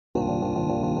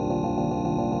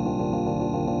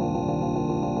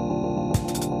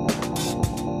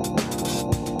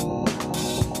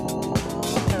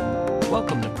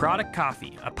Product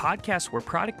Coffee, a podcast where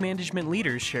product management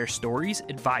leaders share stories,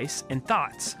 advice, and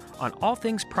thoughts on all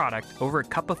things product over a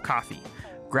cup of coffee.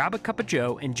 Grab a cup of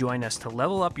joe and join us to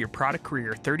level up your product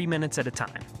career 30 minutes at a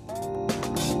time.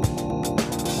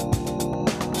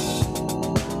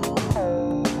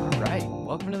 All right,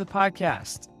 welcome to the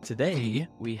podcast. Today,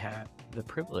 we have the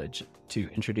privilege to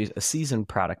introduce a seasoned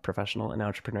product professional and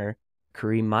entrepreneur,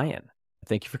 Kareem Mayan.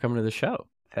 Thank you for coming to the show.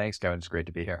 Thanks, Kevin. It's great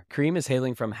to be here. Kareem is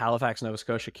hailing from Halifax, Nova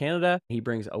Scotia, Canada. He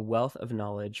brings a wealth of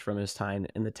knowledge from his time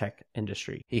in the tech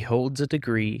industry. He holds a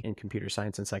degree in computer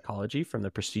science and psychology from the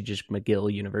prestigious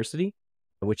McGill University,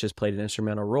 which has played an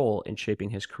instrumental role in shaping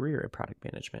his career in product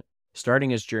management.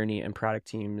 Starting his journey in product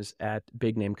teams at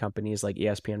big name companies like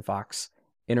ESPN, Fox,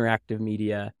 Interactive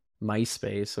Media,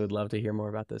 MySpace. So I'd love to hear more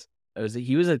about this.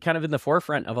 He was kind of in the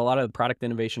forefront of a lot of product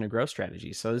innovation and growth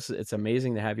strategies. So it's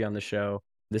amazing to have you on the show.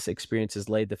 This experience has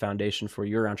laid the foundation for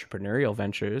your entrepreneurial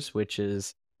ventures, which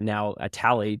is now a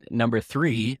tally number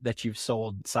 3 that you've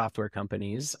sold software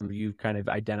companies. You've kind of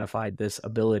identified this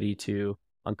ability to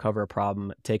uncover a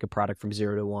problem, take a product from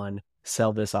 0 to 1,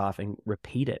 sell this off, and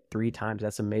repeat it 3 times.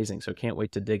 That's amazing. So can't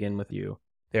wait to dig in with you.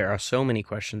 There are so many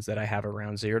questions that I have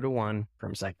around 0 to 1,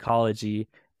 from psychology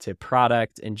to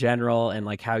product in general, and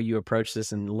like how you approach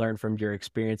this and learn from your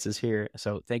experiences here.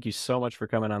 So thank you so much for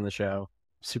coming on the show.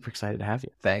 Super excited to have you.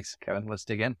 Thanks, Kevin. Let's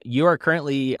dig in. You are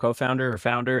currently co-founder or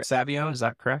founder at Savio, is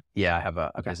that correct? Yeah, I have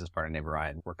a business partner named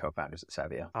Ryan. We're co-founders at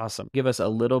Savio. Awesome. Give us a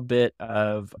little bit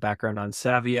of background on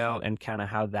Savio and kind of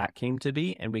how that came to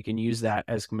be, and we can use that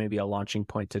as maybe a launching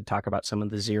point to talk about some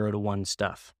of the 0 to 1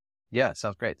 stuff. Yeah,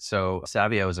 sounds great. So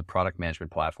Savio is a product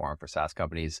management platform for SaaS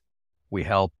companies. We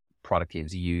help product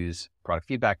teams use product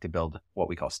feedback to build what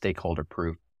we call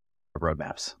stakeholder-proof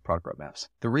roadmaps, product roadmaps.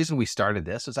 The reason we started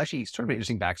this was actually sort of an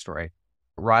interesting backstory.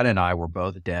 Ryan and I were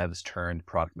both devs turned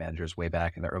product managers way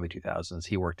back in the early 2000s.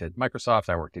 He worked at Microsoft,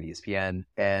 I worked at ESPN.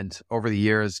 And over the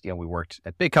years, we worked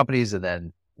at big companies, and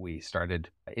then we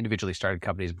individually started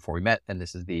companies before we met. And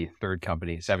this is the third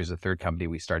company. Savio is the third company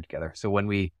we started together. So when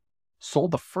we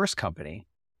sold the first company,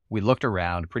 we looked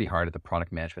around pretty hard at the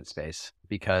product management space,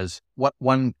 because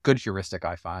one good heuristic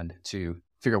I find to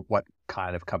figure out what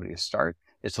kind of company to start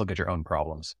is to look at your own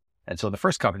problems. And so the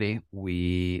first company,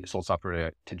 we sold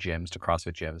software to gyms, to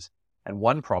CrossFit gyms. And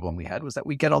one problem we had was that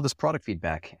we get all this product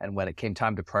feedback. And when it came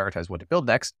time to prioritize what to build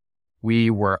next, we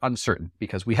were uncertain,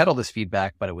 because we had all this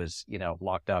feedback, but it was,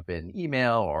 locked up in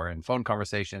email or in phone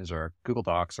conversations or Google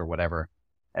Docs or whatever.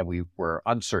 And we were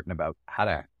uncertain about how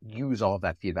to use all of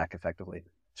that feedback effectively.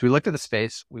 So we looked at the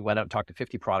space, we went out and talked to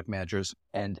 50 product managers,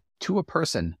 and to a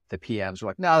person, the PMs were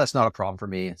like, no, that's not a problem for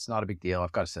me. It's not a big deal.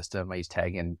 I've got a system. I use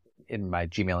tagging in my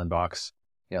Gmail inbox.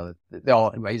 I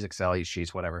use Excel, I use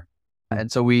Sheets, whatever.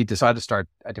 And so we decided to start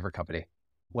a different company.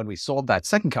 When we sold that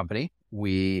second company,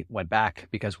 we went back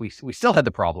because we still had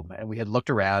the problem, and we had looked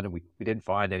around and we didn't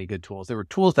find any good tools. There were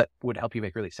tools that would help you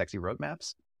make really sexy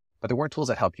roadmaps, but there weren't tools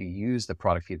that help you use the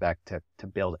product feedback to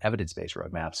build evidence-based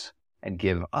roadmaps and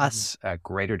give us a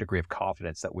greater degree of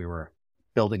confidence that we were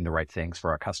building the right things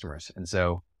for our customers. And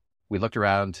so we looked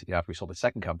around after we sold the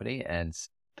second company, and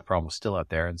the problem was still out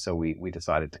there. And so we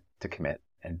decided to commit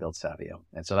and build Savio.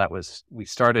 And so we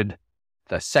started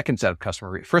the second set of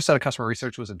first set of customer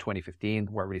research was in 2015,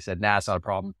 where everybody said, nah, it's not a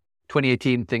problem.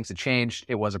 2018, things had changed.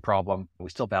 It was a problem. We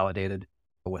still validated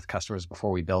with customers before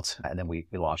we built, and then we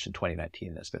launched in 2019,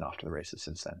 and it's been off to the races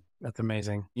since then. That's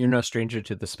amazing. You're no stranger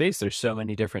to the space. There's so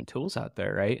many different tools out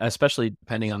there, right? Especially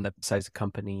depending on the size of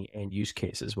company and use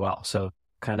case as well. So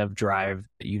kind of drive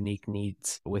unique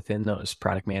needs within those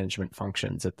product management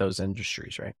functions at those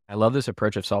industries, right? I love this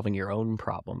approach of solving your own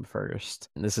problem first.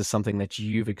 And this is something that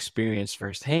you've experienced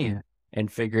firsthand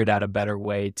and figured out a better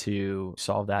way to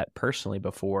solve that personally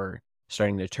before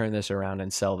starting to turn this around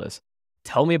and sell this.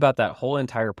 Tell me about that whole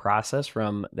entire process,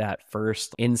 from that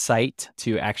first insight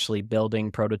to actually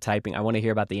building, prototyping. I want to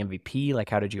hear about the MVP. Like,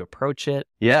 how did you approach it?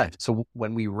 Yeah. So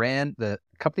when we ran the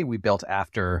company we built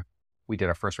after we did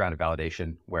our first round of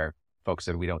validation, where folks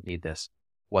said, we don't need this,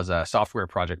 was a software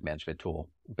project management tool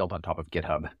built on top of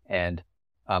GitHub. And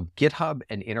GitHub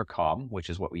and Intercom,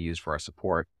 which is what we use for our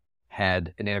support,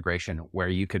 had an integration where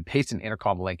you could paste an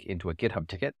Intercom link into a GitHub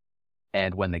ticket.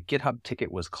 And when the GitHub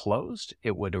ticket was closed,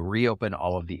 it would reopen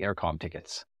all of the Intercom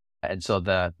tickets. And so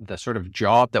the sort of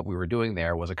job that we were doing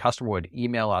there was a customer would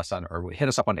email us or would hit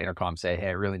us up on Intercom, say, hey,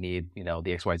 I really need, the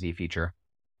XYZ feature.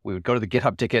 We would go to the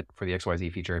GitHub ticket for the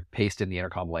XYZ feature, paste in the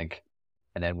Intercom link.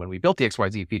 And then when we built the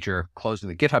XYZ feature, closing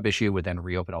the GitHub issue would then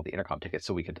reopen all the Intercom tickets,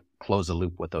 so we could close the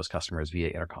loop with those customers via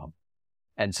Intercom.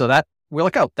 And so that we're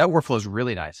like, oh, that workflow is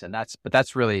really nice. And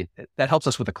that's really, that helps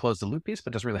us with the close the loop piece,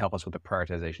 but doesn't really help us with the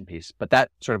prioritization piece. But that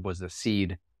sort of was the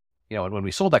seed, and when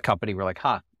we sold that company, we're like,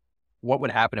 what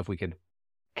would happen if we could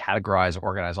categorize,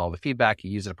 organize all the feedback,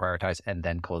 use it to prioritize, and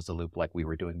then close the loop like we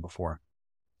were doing before.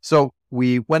 So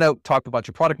we went out, talked to a bunch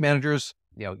of product managers,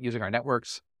 using our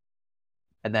networks.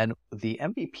 And then the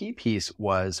MVP piece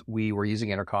was we were using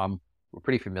Intercom. We're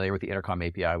pretty familiar with the Intercom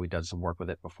API. We've done some work with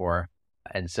it before.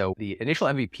 And so the initial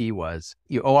MVP was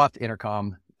you OAuth to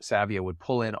Intercom. Savio would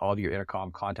pull in all of your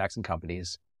Intercom contacts and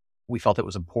companies. We felt it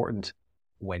was important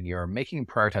when you're making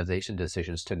prioritization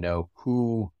decisions to know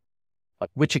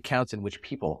which accounts and which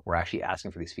people were actually asking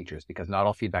for these features, because not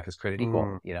all feedback is created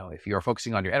equal. If you're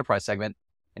focusing on your enterprise segment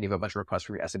and you have a bunch of requests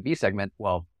for your SMB segment,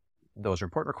 well, those are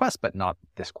important requests, but not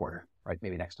this quarter, right?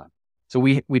 Maybe next time. So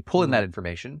we'd pull in that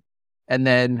information, and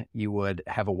then you would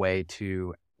have a way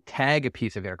to tag a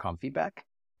piece of Intercom feedback,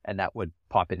 and that would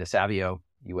pop into Savio.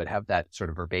 You would have that sort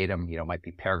of verbatim, might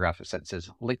be paragraphs or sentences,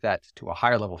 link that to a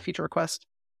higher level feature request.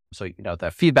 So,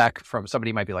 the feedback from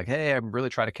somebody might be like, hey, I'm really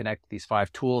trying to connect these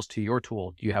 5 tools to your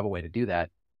tool. Do you have a way to do that?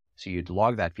 So you'd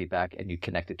log that feedback and you'd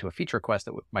connect it to a feature request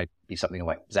that might be something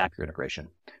like Zapier integration,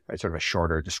 right? Sort of a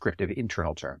shorter, descriptive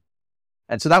internal term.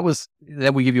 And so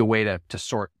then we give you a way to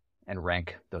sort and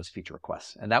rank those feature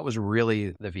requests. And that was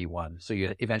really the V1. So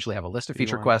you eventually have a list of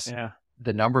feature requests,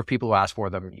 the number of people who asked for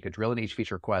them. You could drill in each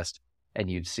feature request and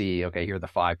you'd see, okay, here are the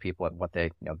 5 people and what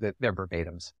they, their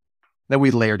verbatims. Then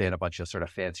we layered in a bunch of sort of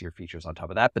fancier features on top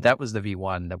of that. But that was the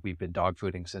V1 that we've been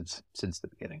dogfooding since the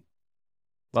beginning.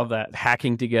 Love that.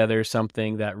 Hacking together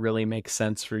something that really makes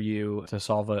sense for you to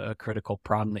solve a critical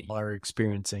problem that you are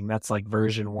experiencing. That's like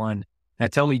version 1. Now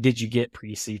tell me, did you get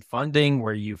pre-seed funding?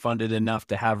 Were you funded enough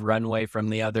to have runway from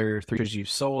the other features you've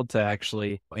sold to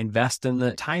actually invest in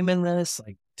the time in this?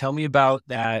 Like, tell me about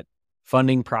that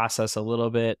funding process a little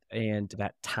bit and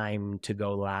that time to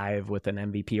go live with an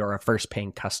MVP or a first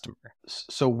paying customer.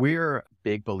 So we're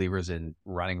big believers in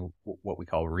running what we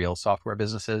call real software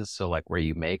businesses. So like where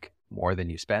you make more than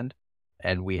you spend.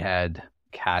 And we had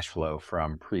cash flow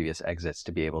from previous exits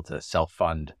to be able to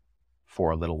self-fund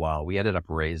for a little while. We ended up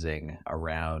raising a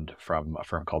round from a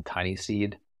firm called Tiny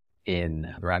Seed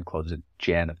around close of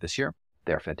Jan of this year.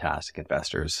 They're fantastic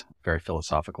investors, very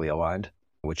philosophically aligned,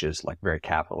 which is like very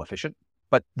capital efficient.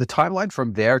 But the timeline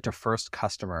from there to first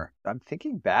customer, I'm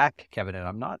thinking back, Kevin, and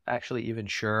I'm not actually even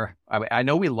sure. I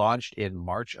know we launched in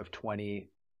March of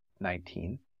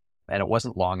 2019, and it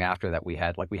wasn't long after that we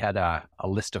had a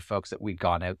list of folks that we'd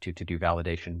gone out to do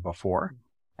validation before,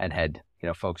 and had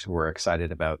folks who were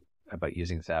excited about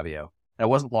using Savio. And it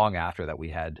wasn't long after that we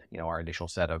had our initial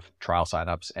set of trial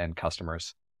signups and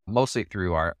customers, mostly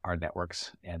through our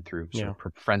networks and through sort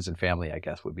of friends and family, I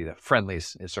guess would be the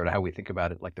friendlies, is sort of how we think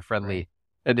about it, like the friendly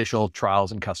initial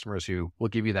trials and customers who will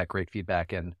give you that great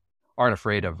feedback and aren't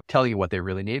afraid of telling you what they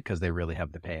really need because they really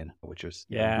have the pain, which is,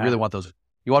 you really want those.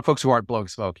 You want folks who aren't blowing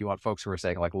smoke. You want folks who are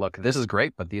saying like, look, this is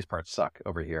great, but these parts suck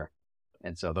over here.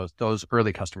 And so those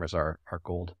early customers are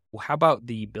gold. Well, how about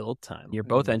the build time? You're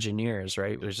both engineers,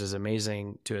 right? Which is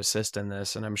amazing to assist in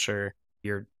this. And I'm sure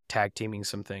you're tag teaming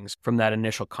some things from that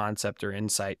initial concept or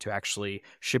insight to actually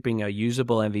shipping a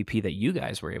usable MVP that you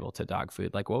guys were able to dog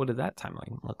food. Like, what did that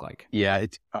timeline look like? Yeah,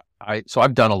 so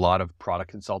I've done a lot of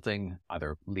product consulting,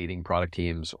 either leading product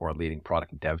teams or leading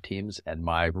product and dev teams. And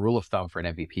my rule of thumb for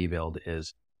an MVP build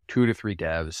is 2 to 3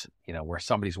 devs, where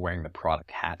somebody's wearing the product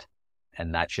hat.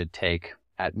 And that should take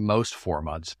at most 4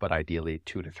 months, but ideally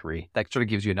 2 to 3. That sort of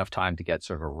gives you enough time to get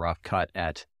sort of a rough cut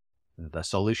at the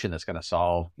solution that's going to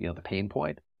solve, the pain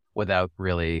point without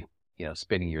really,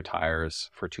 spinning your tires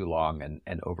for too long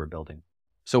and overbuilding.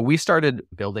 So we started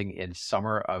building in late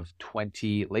summer of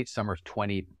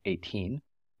 2018,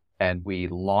 and we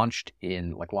launched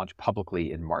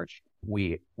publicly in March.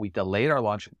 We delayed our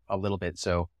launch a little bit.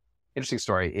 So interesting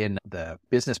story, in the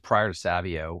business prior to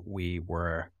Savio, we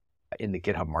were in the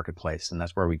GitHub marketplace, and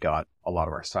that's where we got a lot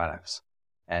of our signups.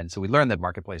 And so we learned that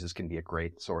marketplaces can be a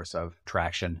great source of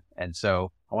traction. And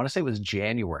so I want to say it was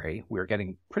January, we were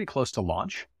getting pretty close to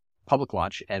public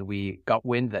launch, and we got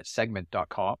wind that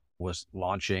segment.com was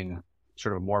launching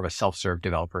sort of more of a self-serve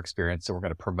developer experience. So we're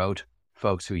going to promote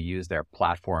folks who use their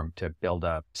platform to build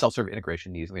a self-serve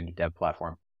integration using a new dev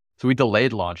platform. So we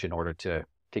delayed launch in order to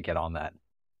get on that.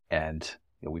 And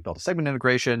we built a segment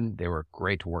integration. They were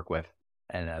great to work with.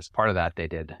 And as part of that, they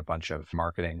did a bunch of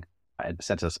marketing and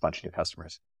sent us a bunch of new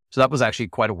customers. So that was actually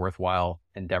quite a worthwhile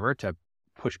endeavor to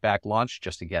push back launch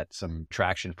just to get some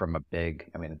traction from they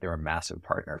were a massive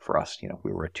partner for us.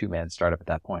 We were a 2-man startup at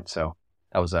that point. So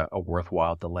that was a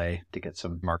worthwhile delay to get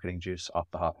some marketing juice off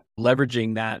the hop.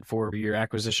 Leveraging that for your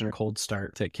acquisition or cold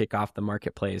start to kick off the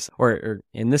marketplace, or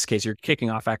in this case, you're kicking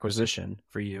off acquisition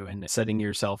for you and setting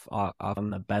yourself off on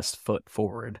the best foot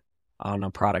forward on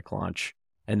a product launch.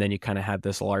 And then you kind of have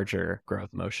this larger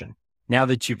growth motion. Now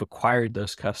that you've acquired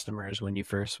those customers when you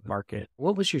first market,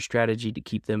 what was your strategy to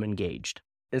keep them engaged?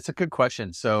 It's a good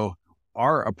question. So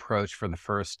our approach for the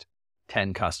first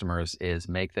 10 customers is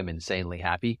make them insanely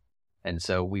happy. And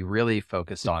so we really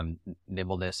focused on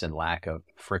nimbleness and lack of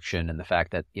friction and the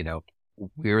fact that,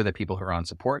 we were the people who are on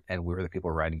support and we were the people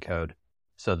who are writing code.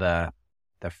 So the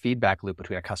feedback loop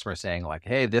between a customer saying like,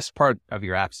 hey, this part of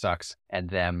your app sucks, and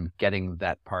them getting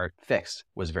that part fixed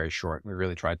was very short. We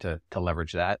really tried to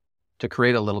leverage that to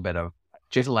create a little bit of,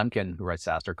 Jason Lemkin, who writes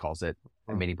SaaStr, calls it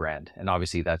a mini brand. And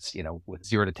obviously that's, with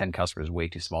 0 to 10 customers, way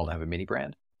too small to have a mini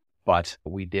brand. But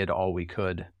we did all we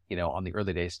could, on the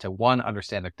early days to, one,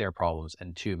 understand their problems,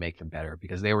 and two, make them better,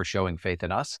 because they were showing faith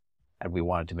in us. And we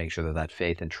wanted to make sure that that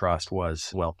faith and trust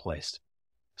was well placed.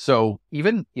 So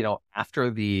even, after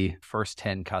the first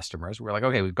 10 customers, we're like,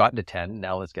 okay, we've gotten to 10.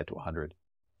 Now let's get to 100.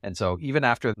 And so even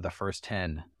after the first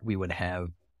 10, we would have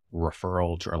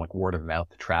referrals or like word of mouth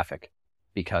traffic,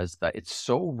 because it's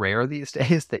so rare these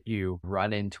days that you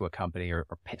run into a company or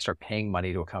start paying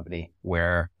money to a company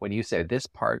where when you say this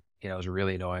part, is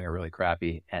really annoying or really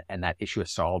crappy, and that issue is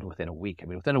solved within a week. I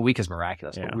mean, within a week is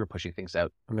miraculous, but we were pushing things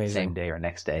out same day or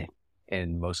next day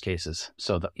in most cases.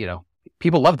 So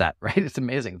people love that, right? It's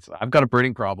amazing. So I've got a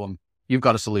burning problem. You've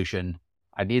got a solution.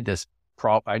 I need this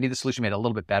I need the solution made a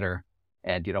little bit better.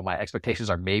 And, my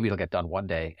expectations are maybe it'll get done one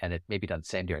day, and it may be done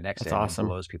same day or next day. That's awesome. It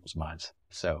blows people's minds.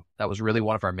 So that was really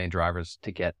one of our main drivers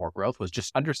to get more growth, was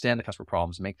just understand the customer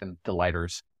problems, make them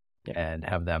delighters, and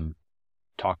have them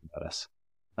talk about us.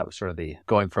 That was sort of the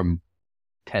going from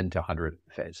 10 to 100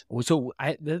 phase. So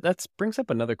that brings up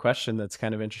another question that's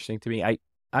kind of interesting to me.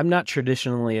 I'm not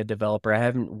traditionally a developer. I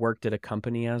haven't worked at a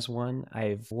company as one.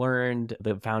 I've learned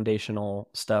the foundational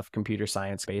stuff, computer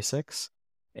science basics,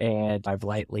 and I've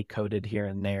lightly coded here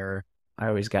and there. I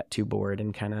always got too bored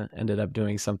and kind of ended up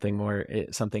doing something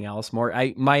else.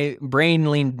 My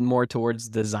brain leaned more towards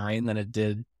design than it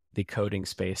did the coding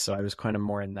space. So I was kind of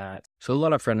more in that. So a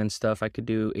lot of front end stuff. I could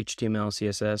do HTML,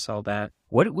 CSS, all that.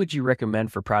 What would you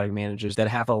recommend for product managers that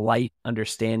have a light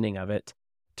understanding of it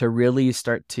to really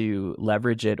start to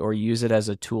leverage it or use it as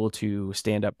a tool to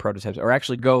stand up prototypes, or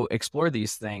actually go explore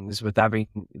these things without having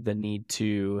the need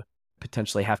to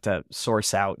potentially have to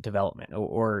source out development,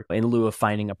 or in lieu of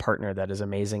finding a partner that is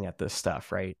amazing at this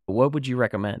stuff, right? What would you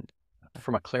recommend?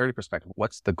 From a clarity perspective,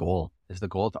 what's the goal? Is the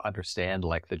goal to understand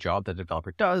like the job that a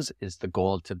developer does? Is the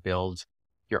goal to build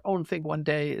your own thing one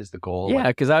day? Is the goal? Yeah,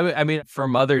 because I mean,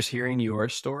 from others hearing your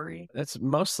story, that's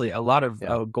mostly a lot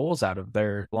of goals out of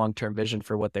their long-term vision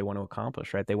for what they want to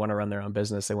accomplish, right? They want to run their own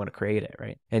business. They want to create it,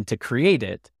 right? And to create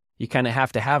it, you kind of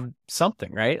have to have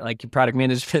something, right? Like your product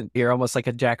management, you're almost like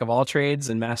a jack of all trades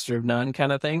and master of none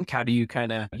kind of thing. How do you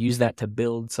kind of use that to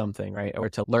build something, right? Or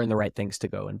to learn the right things to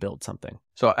go and build something?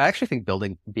 So I actually think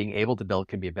being able to build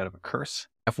can be a bit of a curse.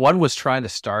 If one was trying to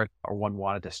start, or one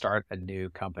wanted to start a new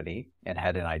company and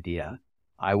had an idea,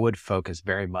 I would focus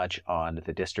very much on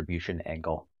the distribution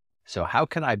angle. So how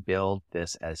can I build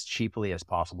this as cheaply as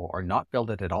possible, or not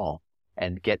build it at all,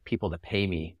 and get people to pay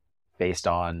me based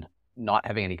on not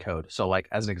having any code? So like,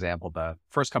 as an example, the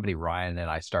first company Ryan and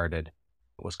I started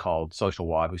was called Social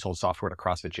WOD. We sold software to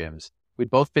CrossFit gyms. We'd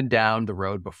both been down the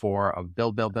road before of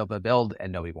build,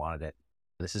 and nobody wanted it.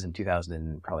 This is in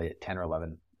 2010 or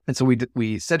 11. And so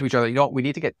we said to each other, we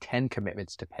need to get 10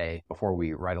 commitments to pay before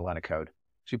we write a line of code.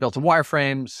 So we built some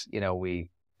wireframes, we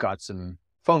got some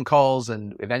phone calls,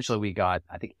 and eventually we got,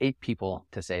 I think, 8 people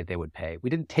to say they would pay. We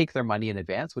didn't take their money in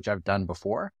advance, which I've done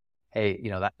before. Hey,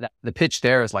 that the pitch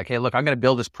there is like, hey, look, I'm going to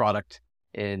build this product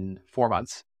in 4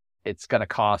 months. It's going to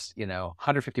cost,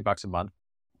 $150 a month.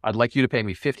 I'd like you to pay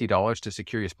me $50 to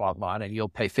secure your spot line, and you'll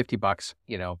pay $50,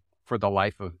 for the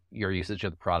life of your usage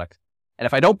of the product. And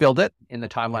if I don't build it in the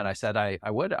timeline I said I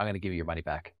would, I'm going to give you your money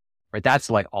back, right? That's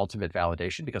like ultimate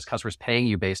validation, because customers paying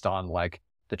you based on like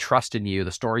the trust in you,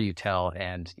 the story you tell,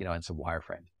 and, and some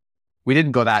wireframes. We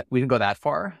didn't go that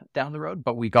far down the road,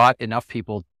 but we got enough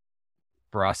people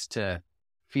for us to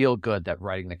feel good that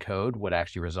writing the code would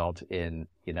actually result in,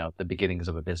 the beginnings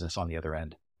of a business on the other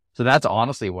end. So that's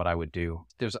honestly what I would do.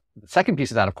 The second piece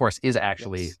of that, of course, is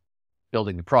actually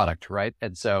building the product, right?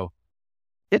 And so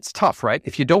it's tough, right?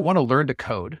 If you don't want to learn to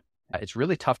code, it's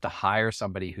really tough to hire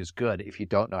somebody who's good if you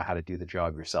don't know how to do the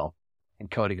job yourself. And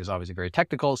coding is obviously very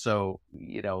technical. So,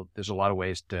 there's a lot of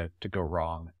ways to go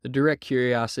wrong. The direct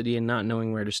curiosity and not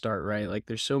knowing where to start, right? Like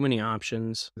there's so many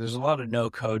options. There's a lot of no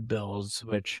code builds,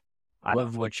 which I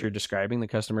love what you're describing, the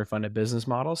customer funded business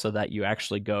model, so that you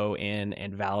actually go in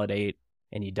and validate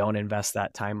and you don't invest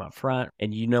that time up front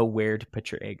and you know where to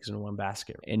put your eggs in one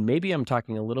basket. And maybe I'm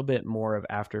talking a little bit more of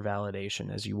after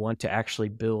validation, as you want to actually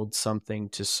build something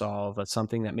to solve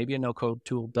something that maybe a no code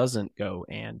tool doesn't go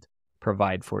and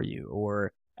provide for you.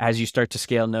 Or as you start to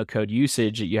scale no code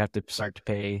usage, you have to start to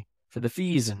pay for the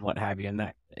fees and what have you, and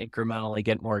that incrementally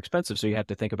get more expensive. So you have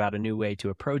to think about a new way to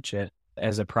approach it.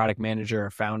 As a product manager or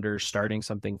founder starting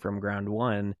something from ground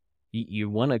one, you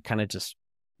want to kind of just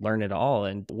learn it all.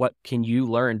 And what can you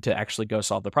learn to actually go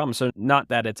solve the problem? So not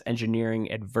that it's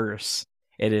engineering adverse,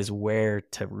 it is where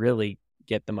to really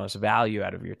get the most value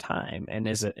out of your time. And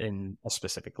is it in a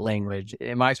specific language?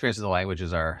 In my experience, the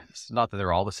languages it's not that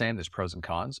they're all the same. There's pros and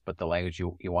cons, but the language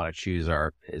you want to choose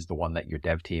is the one that your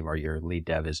dev team or your lead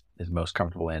dev is most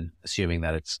comfortable in, assuming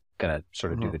that it's going to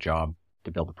sort of do the job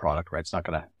to build the product, right? You're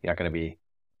not going to be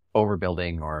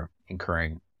overbuilding or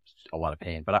incurring a lot of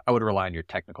pain. But I would rely on your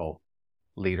technical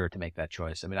leader to make that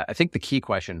choice. I mean, I think the key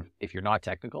question, if you're not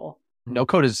technical, no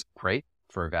code is great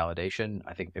for validation.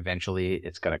 I think eventually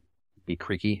it's going to be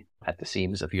creaky at the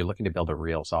seams. If you're looking to build a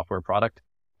real software product,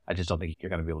 I just don't think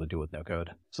you're going to be able to do it with no code.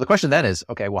 So the question then is,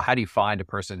 okay, well, how do you find a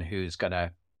person who's going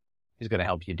to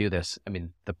help you do this? I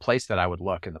mean, the place that I would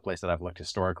look and the place that I've looked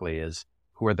historically is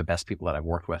who are the best people that I've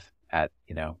worked with at,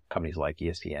 companies like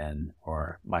ESPN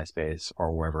or MySpace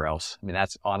or wherever else. I mean,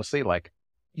 that's honestly like,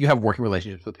 you have working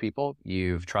relationships with people,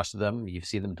 you've trusted them, you've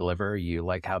seen them deliver, you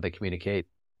like how they communicate,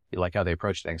 you like how they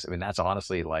approach things. I mean, that's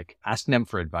honestly like asking them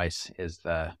for advice is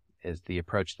the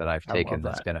approach that I've taken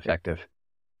that's been effective.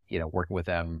 Working with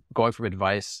them, going from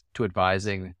advice to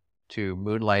advising to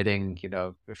moonlighting,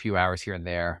 a few hours here and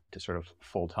there to sort of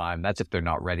full time. That's if they're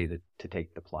not ready to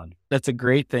take the plunge. That's a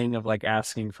great thing of like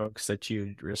asking folks that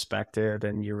you respected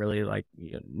and you really like,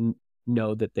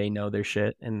 know that they know their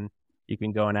shit, and you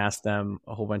can go and ask them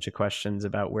a whole bunch of questions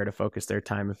about where to focus their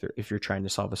time if you're trying to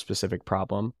solve a specific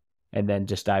problem, and then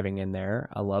just diving in there.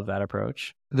 I love that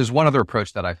approach. There's one other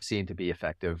approach that I've seen to be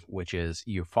effective, which is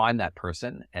you find that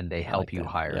person and they help you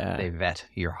hire. Yeah. They vet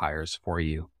your hires for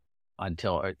you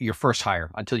until your first hire,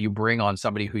 until you bring on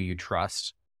somebody who you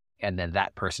trust. And then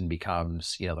that person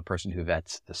becomes, the person who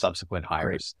vets the subsequent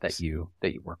hires that you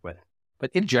work with.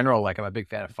 But in general, like I'm a big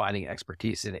fan of finding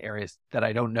expertise in areas that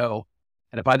I don't know.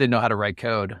 And if I didn't know how to write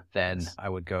code, then I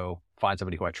would go find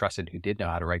somebody who I trusted who did know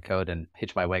how to write code and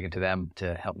hitch my wagon to them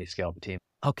to help me scale the team.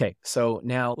 Okay, so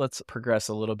now let's progress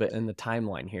a little bit in the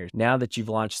timeline here. Now that you've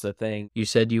launched the thing, you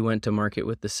said you went to market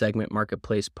with the segment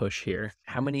marketplace push here.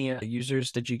 How many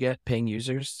users did you get, paying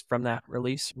users from that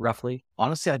release, roughly?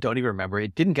 Honestly, I don't even remember.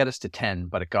 It didn't get us to 10,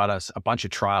 but it got us a bunch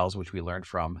of trials, which we learned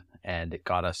from, and it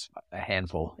got us a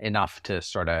handful, enough to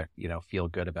sort of, feel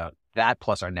good about that.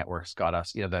 Plus our networks got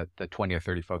us, the 20 or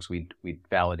 30 folks we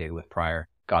validated with prior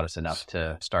got us enough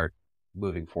to start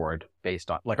moving forward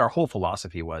based on, like, our whole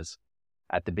philosophy was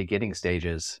at the beginning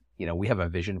stages, we have a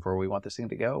vision for where we want this thing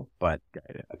to go, but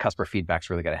customer feedback's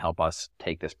really going to help us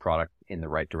take this product in the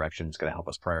right direction. It's going to help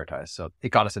us prioritize. So it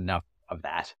got us enough of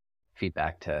that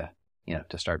feedback to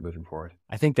start moving forward.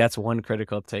 I think that's one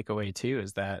critical takeaway too,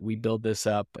 is that we build this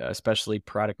up, especially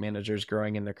product managers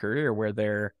growing in their career, where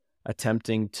they're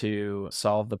attempting to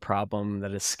solve the problem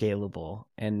that is scalable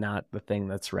and not the thing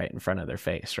that's right in front of their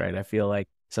face, right? I feel like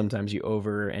sometimes you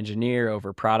over-engineer,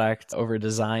 over-product,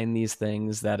 over-design these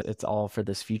things that it's all for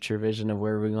this future vision of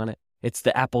where we want it. It's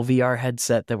the Apple VR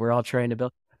headset that we're all trying to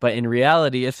build. But in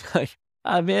reality, it's like,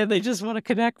 oh man, they just want to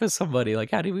connect with somebody.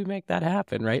 Like, how do we make that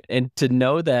happen, right? And to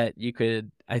know that you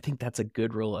could, I think that's a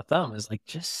good rule of thumb, is like,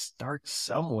 just start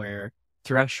somewhere.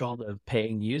 Threshold of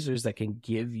paying users that can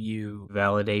give you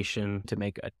validation to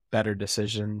make a better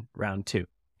decision round two.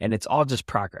 And it's all just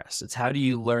progress. It's how do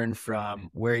you learn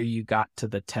from where you got to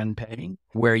the 10 paying,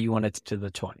 where you want it to the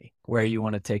 20, where you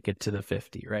want to take it to the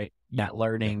 50, right? Not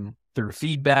learning through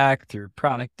feedback, through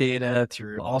product data,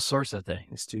 through all sorts of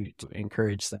things to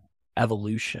encourage the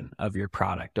evolution of your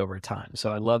product over time.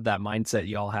 So I love that mindset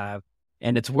y'all have,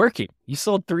 and it's working. You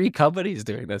sold 3 companies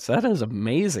doing this. That is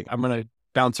amazing. I'm going to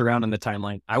bounce around in the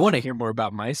timeline. I want to hear more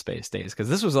about MySpace days, because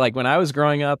this was like when I was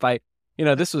growing up.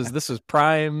 This was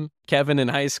prime Kevin in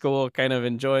high school, kind of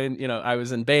enjoying. I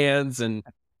was in bands and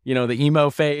the emo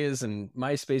phase, and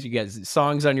MySpace. You get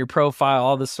songs on your profile,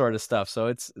 all this sort of stuff. So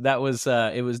it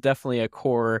was definitely a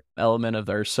core element of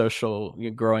our social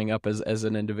growing up as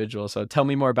an individual. So tell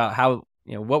me more about how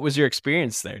what was your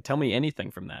experience there? Tell me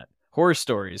anything from that. Horror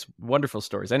stories, wonderful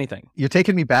stories, anything. You're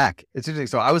taking me back. It's interesting.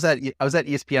 So I was at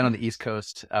ESPN on the East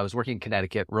Coast. I was working in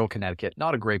Connecticut, rural Connecticut.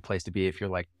 Not a great place to be if you're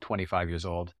like 25 years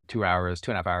old.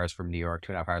 2.5 hours from New York,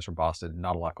 2.5 hours from Boston.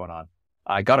 Not a lot going on.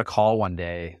 I got a call one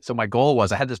day. So my goal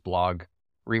was, I had this blog,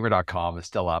 reamer.com is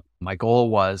still up. My goal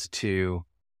was to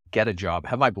get a job,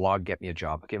 have my blog get me a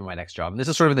job, give me my next job. And this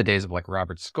is sort of in the days of like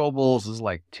Robert Scobles. This is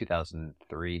like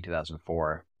 2003,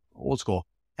 2004, old school.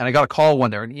 And I got a call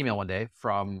one day, or an email one day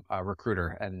from a recruiter,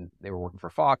 and they were working for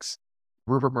Fox.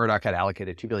 Rupert Murdoch had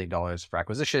allocated $2 billion for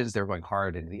acquisitions. They were going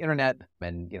hard into the internet.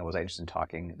 And, was I interested in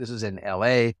talking? This was in LA.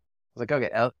 I was like,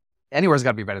 okay, anywhere's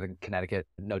got to be better than Connecticut.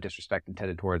 No disrespect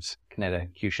intended towards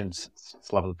Connecticutians. It's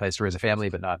a lovely place to raise a family,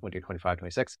 but not when you're 25,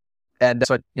 26. And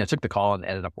so I took the call and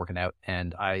ended up working out.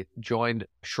 And I joined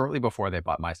shortly before they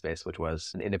bought MySpace, which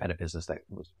was an independent business that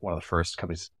was one of the first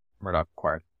companies Murdoch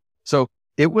acquired. So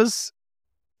it was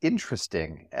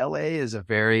interesting. LA is a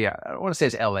very, I don't want to say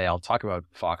it's LA. I'll talk about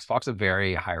Fox. Fox is a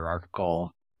very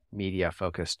hierarchical, media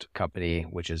focused company,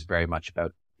 which is very much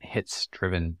about hits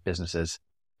driven businesses.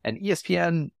 And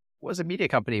ESPN was a media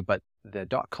company, but the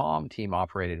 .com team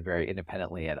operated very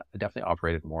independently and definitely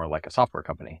operated more like a software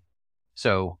company.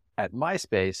 So at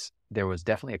MySpace, there was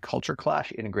definitely a culture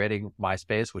clash integrating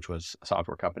MySpace, which was a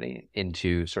software company,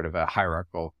 into sort of a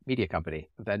hierarchical media company.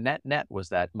 The net was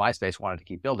that MySpace wanted to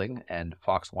keep building and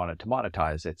Fox wanted to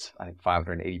monetize its, I think,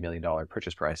 $580 million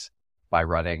purchase price by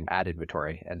running ad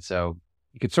inventory. And so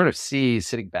you could sort of see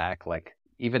sitting back, like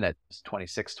even at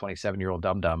 26, 27-year-old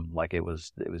dum-dum, like it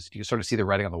was, you could sort of see the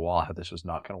writing on the wall, how this was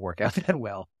not going to work out that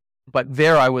well. But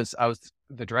there I was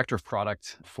the director of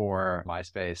product for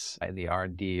MySpace in the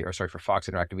for Fox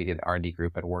Interactive Media, the R&D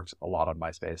group, and worked a lot on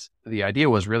MySpace. The idea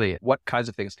was really, what kinds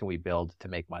of things can we build to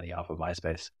make money off of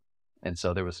MySpace? And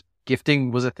so there was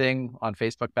gifting was a thing on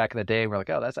Facebook back in the day. We're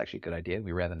like, oh, that's actually a good idea. And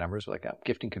we ran the numbers. We're like, oh,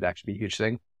 gifting could actually be a huge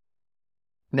thing.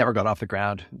 Never got off the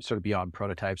ground, sort of beyond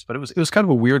prototypes. But it was kind of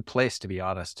a weird place, to be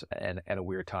honest, and a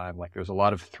weird time. Like there was a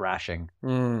lot of thrashing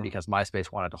because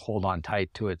MySpace wanted to hold on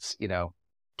tight to its,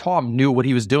 Tom knew what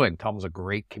he was doing. Tom was a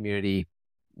great community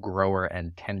grower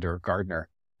and tender gardener.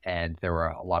 And there were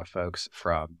a lot of folks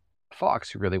from Fox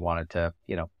who really wanted to,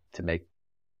 to make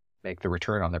the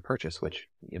return on their purchase, which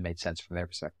it made sense from their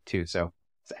perspective too. So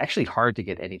it's actually hard to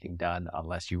get anything done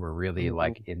unless you were really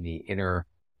like in the inner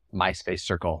MySpace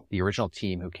circle, the original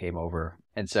team who came over.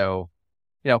 And so,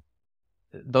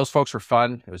 those folks were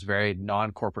fun. It was very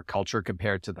non-corporate culture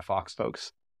compared to the Fox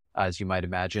folks. As you might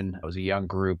imagine, it was a young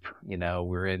group.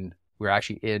 We're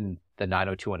actually in the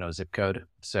 90210 zip code.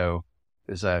 So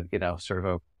there's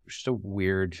just a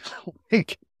weird,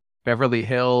 like Beverly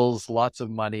Hills, lots of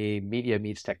money, media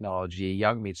meets technology,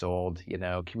 young meets old,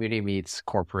 community meets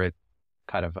corporate,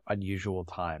 kind of unusual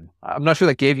time. I'm not sure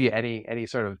that gave you any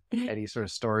sort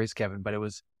of stories, Kevin, but it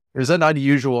was an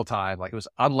unusual time. Like it was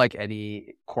unlike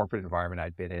any corporate environment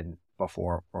I'd been in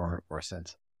before or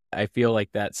since. I feel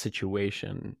like that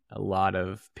situation, a lot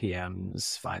of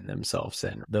PMs find themselves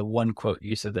in. The one quote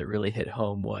you said that really hit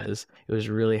home was, it was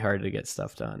really hard to get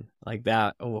stuff done. Like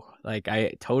that,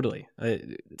 it totally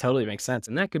makes sense.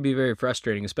 And that could be very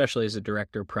frustrating, especially as a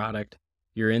director of product.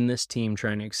 You're in this team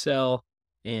trying to excel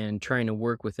and trying to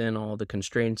work within all the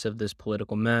constraints of this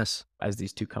political mess as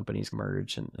these two companies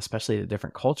merge, and especially the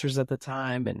different cultures at the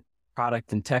time, and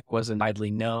product and tech wasn't widely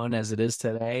known as it is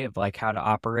today of like how to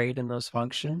operate in those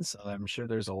functions. So I'm sure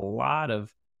there's a lot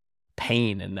of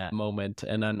pain in that moment,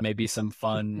 and then maybe some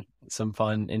fun,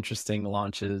 interesting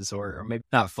launches, or maybe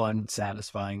not fun,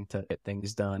 satisfying to get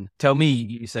things done. Tell me,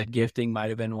 you said gifting might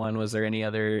have been one. Was there any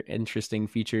other interesting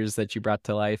features that you brought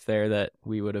to life there that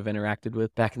we would have interacted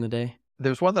with back in the day?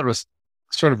 There's one that was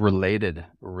sort of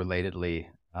relatedly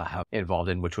involved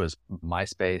in, which was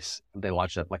MySpace. They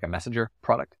launched like a messenger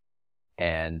product.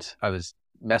 And I was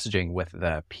messaging with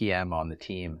the PM on the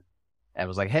team and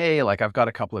was like, hey, like I've got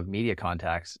a couple of media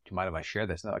contacts. Do you mind if I share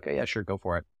this? And they're like, oh, yeah, sure, go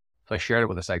for it. So I shared it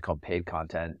with a site called Paid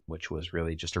Content, which was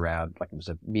really just around, like it was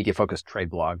a media focused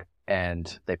trade blog.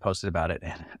 And they posted about it.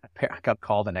 And I got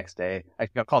called the next day. I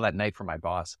got called that night from my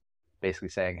boss, basically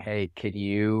saying, hey, can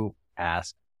you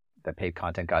ask the Paid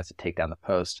Content guys to take down the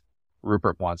post?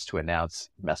 Rupert wants to announce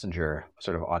Messenger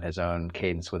sort of on his own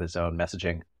cadence with his own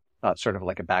messaging. Not sort of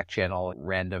like a back channel,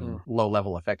 random, low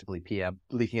level, effectively PM,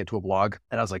 leaking it to a blog.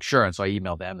 And I was like, sure. And so I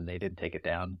emailed them and they didn't take it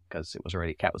down because it was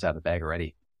already, cat was out of the bag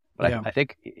already. But I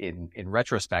think in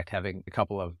retrospect, having a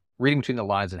couple of reading between the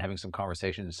lines and having some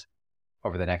conversations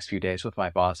over the next few days with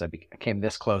my boss, I came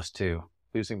this close to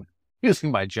losing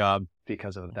my job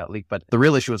because of that leak. But the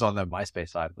real issue was on the MySpace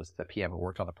side, was the PM who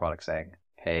worked on the product saying,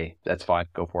 hey, that's fine,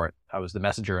 go for it. I was the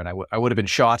messenger, and I would have been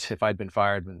shot if I'd been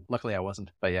fired, and luckily I wasn't.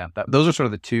 But yeah, those are sort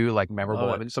of the two like memorable.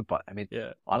 Love I it. mean, so, but I mean,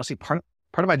 Yeah. honestly, part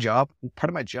of my job,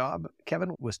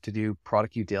 Kevin, was to do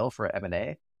product UDIL for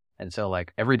M&A. And so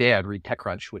like every day I'd read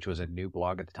TechCrunch, which was a new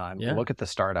blog at the time, Yeah. look at the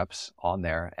startups on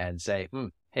there and say,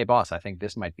 hey boss, I think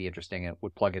this might be interesting and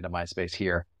would plug into my space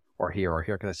here or here or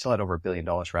here, because I still had over $1 billion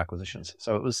for acquisitions.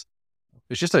 So it's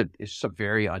just a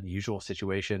very unusual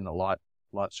situation, a lot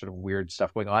sort of weird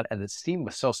stuff going on. And the team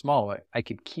was so small, I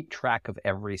could keep track of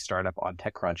every startup on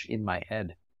TechCrunch in my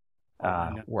head.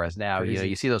 Whereas now, Crazy.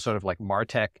 you see those sort of like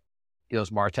MarTech,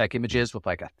 those MarTech images with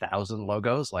like 1,000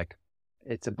 logos, like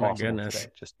it's impossible today.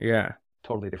 Just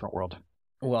totally different world.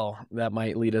 Well, that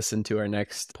might lead us into our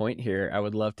next point here. I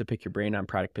would love to pick your brain on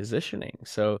product positioning.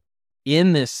 So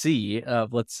in this sea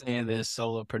of, let's say, this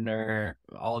solopreneur,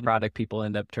 all product people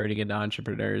end up turning into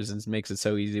entrepreneurs, and it makes it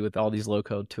so easy with all these low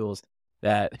code tools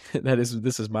that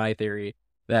this is my theory,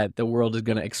 that the world is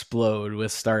going to explode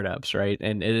with startups, right?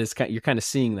 And it is you're kind of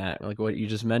seeing that, like what you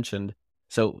just mentioned.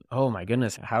 So, oh my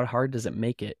goodness, how hard does it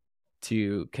make it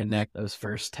to connect those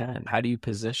first 10? How do you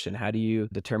position? How do you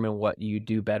determine what you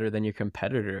do better than your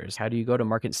competitors? How do you go to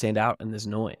market and stand out in this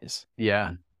noise?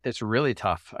 Yeah, it's really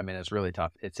tough. I mean, it's really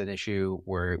tough. It's an issue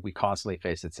where we constantly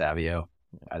face at Savio.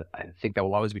 I think that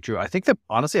will always be true. I think that,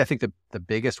 honestly, the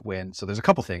biggest win, so there's a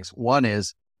couple things. One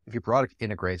is if your product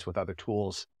integrates with other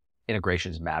tools,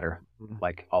 integrations matter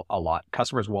like a lot.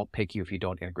 Customers won't pick you if you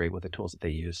don't integrate with the tools that they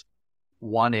use.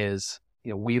 One is,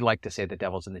 we like to say the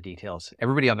devil's in the details.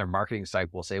 Everybody on their marketing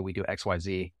site will say we do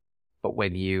XYZ, but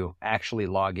when you actually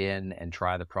log in and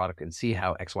try the product and see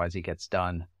how XYZ gets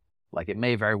done, like it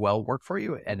may very well work for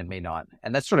you and it may not.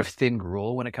 And that's sort of thin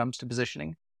rule when it comes to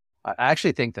positioning. I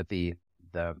actually think that the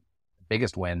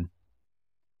biggest win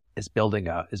is building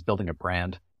a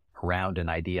brand around an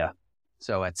idea.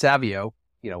 So at Savio,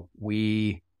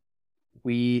 we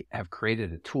have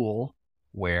created a tool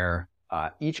where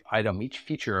each item, each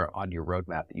feature on your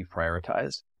roadmap that you've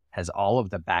prioritized has all of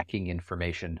the backing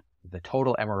information, the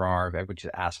total MRR of everybody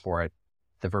that asked for it,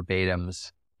 the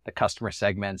verbatims, the customer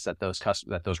segments that those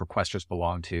requesters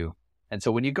belong to. And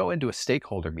so when you go into a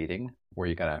stakeholder meeting where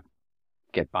you're going to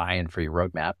get buy-in for your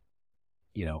roadmap,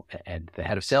 and the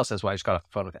head of sales says, well, I just got off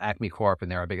the phone with Acme Corp and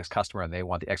they're our biggest customer and they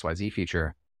want the XYZ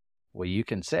feature. Well, you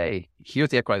can say, here's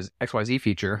the XYZ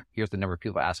feature. Here's the number of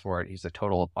people that ask for it. Here's the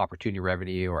total opportunity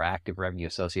revenue or active revenue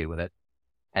associated with it.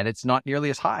 And it's not nearly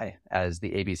as high as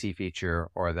the ABC feature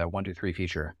or the 123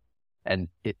 feature. And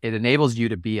it enables you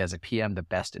to be, as a PM, the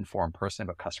best informed person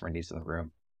about customer needs in the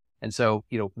room. And so,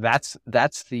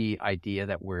 that's the idea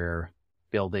that we're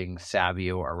building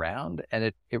Savio around. And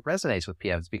it resonates with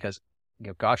PMs because,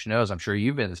 gosh knows, I'm sure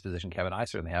you've been in this position, Kevin, I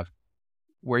certainly have,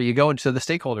 where you go into the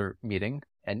stakeholder meeting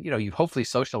and, you've hopefully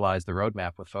socialized the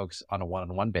roadmap with folks on a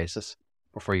one-on-one basis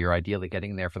before you're ideally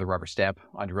getting there for the rubber stamp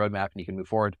on your roadmap and you can move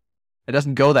forward. It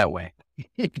doesn't go that way.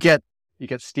 You get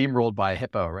steamrolled by a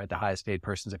hippo, right? The highest paid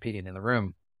person's opinion in the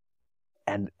room.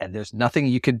 And there's nothing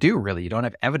you can do, really. You don't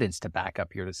have evidence to back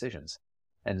up your decisions.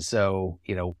 And so,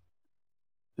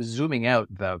 zooming out,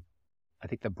 I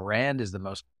think the brand is the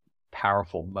most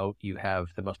powerful moat you have,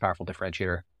 the most powerful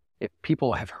differentiator. If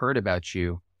people have heard about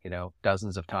you,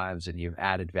 dozens of times and you've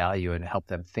added value and helped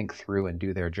them think through and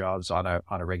do their jobs on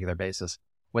a regular basis,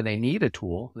 when they need the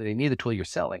tool you're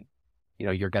selling,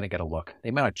 you're going to get a look.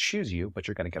 They might not choose you, but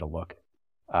you're going to get a look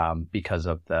because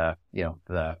of the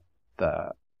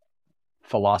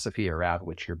philosophy around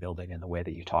which you're building and the way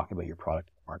that you talk about your product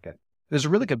market. There's a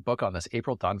really good book on this.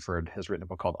 April Dunford has written a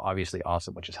book called Obviously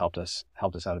Awesome, which has helped us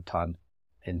out a ton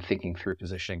in thinking through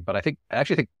positioning. But I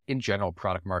actually think in general,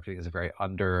 product marketing is a very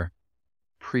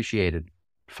underappreciated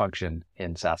function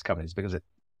in SaaS companies because it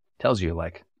tells you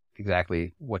like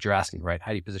exactly what you're asking, right?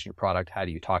 How do you position your product? How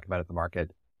do you talk about it in the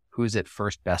market? Who's it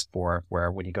first best for?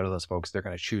 Where when you go to those folks, they're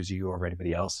going to choose you over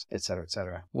anybody else, et cetera, et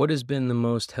cetera. What has been the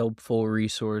most helpful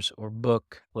resource or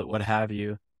book, what have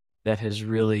you, that has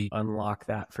really unlocked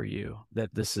that for you,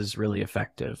 that this is really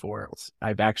effective, or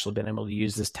I've actually been able to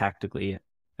use this tactically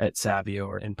at Savio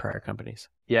or in prior companies?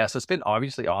 Yeah, so it's been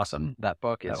Obviously Awesome. That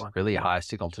book is really high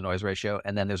signal to noise ratio.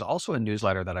 And then there's also a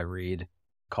newsletter that I read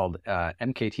called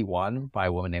MKT1 by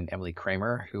a woman named Emily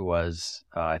Kramer, who was,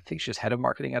 I think she was head of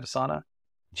marketing at Asana.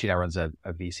 She now runs a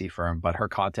VC firm, but her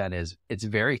content it's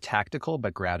very tactical,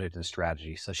 but grounded in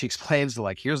strategy. So she explains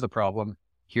like, here's the problem.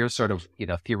 Here's sort of,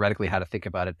 theoretically how to think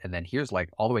about it. And then here's like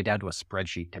all the way down to a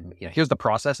spreadsheet to, here's the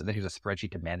process. And then here's a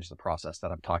spreadsheet to manage the process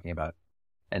that I'm talking about.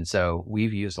 And so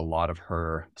we've used a lot of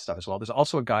her stuff as well. There's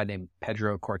also a guy named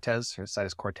Pedro Cortez. Her site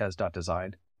is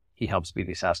cortez.design. He helps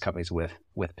B2B SaaS companies with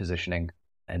positioning.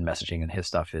 and messaging, and his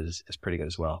stuff is pretty good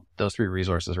as well. Those three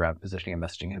resources around positioning and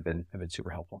messaging have been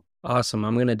super helpful. Awesome.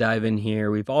 I'm going to dive in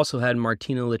here. We've also had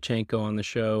Martina Lachenko on the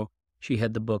show. She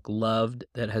had the book Loved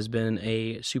that has been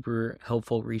a super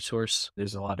helpful resource.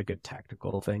 There's a lot of good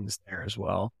tactical things there as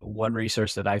well. One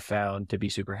resource that I found to be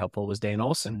super helpful was Dan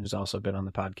Olson, who's also been on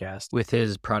the podcast with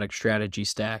his product strategy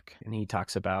stack. And he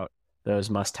talks about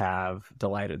those must-have,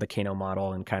 the Kano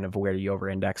model, and kind of where you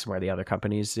over-index and where the other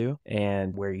companies do,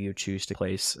 and where you choose to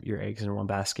place your eggs in one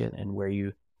basket and where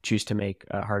you choose to make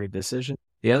a harder decision.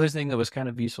 The other thing that was kind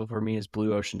of useful for me is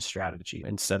blue ocean strategy.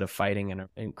 Instead of fighting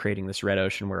and creating this red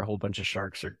ocean where a whole bunch of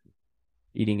sharks are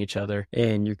eating each other,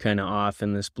 and you're kind of off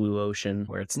in this blue ocean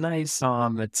where it's nice,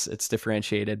 it's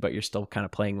differentiated, but you're still kind of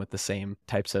playing with the same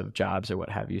types of jobs or what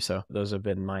have you. So those have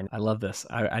been mine. I love this.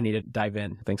 I need to dive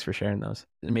in. Thanks for sharing those.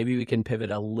 And maybe we can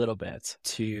pivot a little bit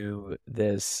to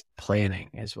this planning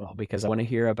as well, because I want to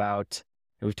hear about,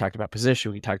 we've talked about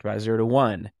position, we talked about 0 to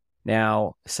 1.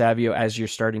 Now, Savio, as you're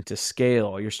starting to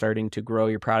scale, you're starting to grow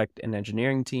your product and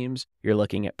engineering teams, you're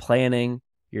looking at planning,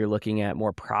 you're looking at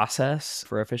more process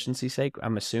for efficiency's sake,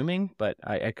 I'm assuming, but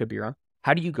I could be wrong.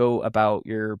 How do you go about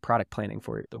your product planning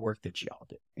for the work that y'all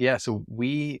do? Yeah, so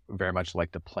we very much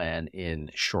like to plan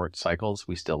in short cycles.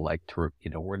 We still like to,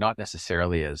 we're not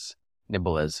necessarily as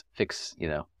nimble as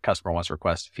customer wants a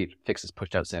request, fix is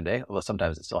pushed out same day, although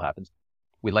sometimes it still happens.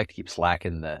 We like to keep slack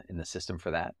in the system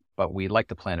for that, but we like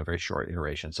to plan a very short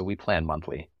iteration. So we plan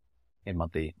monthly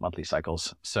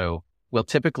cycles. So we'll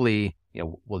typically,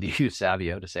 we'll use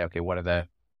Savio to say, okay, what are the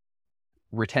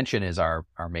retention is our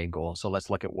main goal. So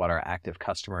let's look at what our active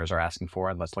customers are asking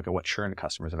for, and let's look at what churn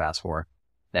customers have asked for.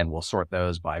 Then we'll sort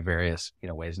those by various,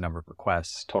 ways, number of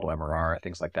requests, total MRR,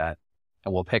 things like that.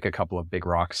 And we'll pick a couple of big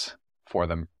rocks for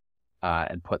them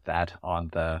and put that on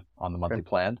the monthly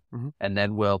plan. Mm-hmm. And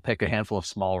then we'll pick a handful of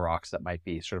small rocks that might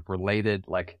be sort of related,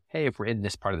 like, hey, if we're in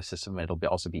this part of the system, it'll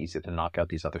also be easy to knock out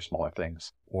these other smaller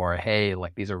things. Or, hey,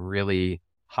 like these are really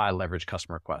high leverage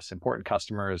customer requests, important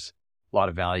customers, a lot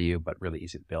of value, but really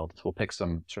easy to build. So we'll pick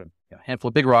some sort of handful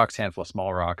of big rocks, handful of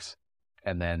small rocks,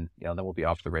 and then, then we'll be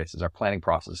off to the races. Our planning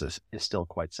process is still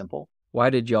quite simple. Why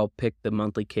did y'all pick the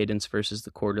monthly cadence versus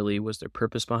the quarterly? Was there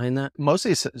purpose behind that?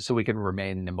 Mostly so we can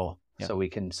remain nimble, so we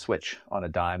can switch on a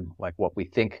dime, like what we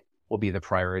think will be the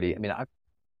priority. I mean,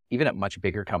 even at much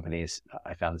bigger companies,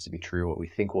 I found this to be true. What we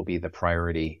think will be the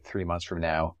priority 3 months from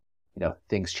now,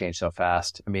 things change so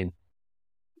fast. I mean,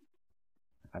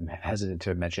 I'm hesitant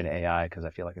to mention AI because I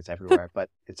feel like it's everywhere, but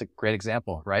it's a great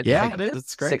example, right? Yeah, like, it is.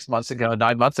 It's great. 6 months ago,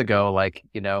 9 months ago,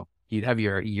 you'd have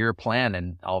your year plan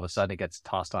and all of a sudden it gets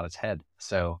tossed on its head.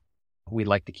 So we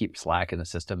like to keep slack in the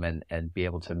system and be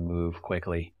able to move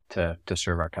quickly to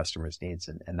serve our customers' needs.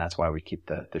 And that's why we keep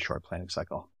the short planning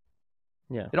cycle.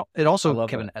 Yeah. It also,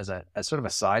 Kevin, as sort of a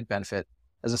side benefit,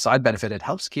 it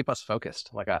helps keep us focused.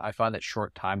 Like I find that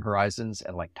short time horizons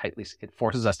and it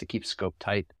forces us to keep scope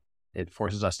tight. It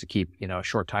forces us to keep, a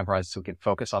short time horizon so we can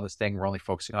focus on this thing. We're only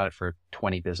focusing on it for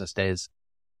 20 business days.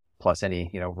 Plus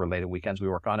any, related weekends we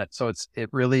work on it. So it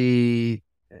really,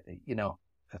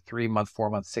 a 3 month, 4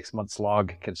 month, 6 month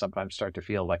slog can sometimes start to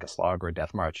feel like a slog or a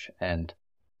death march. And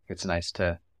it's nice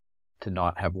to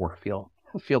not have work feel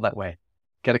that way.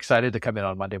 Get excited to come in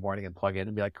on Monday morning and plug in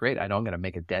and be like, great, I know I'm going to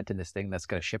make a dent in this thing that's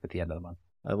going to ship at the end of the month.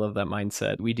 I love that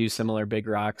mindset. We do similar big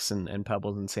rocks and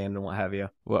pebbles and sand and what have you.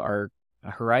 Well, our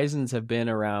horizons have been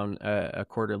around a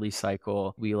quarterly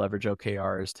cycle. We leverage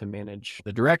OKRs to manage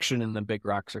the direction, and the big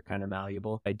rocks are kind of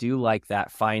malleable. I do like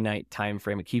that finite time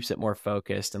frame. It keeps it more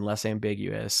focused and less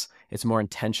ambiguous. It's more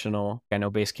intentional. I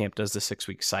know Basecamp does the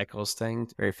 6-week cycles thing.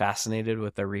 Very fascinated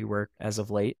with the rework as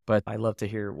of late, but I love to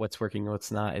hear what's working and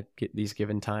what's not at these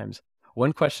given times.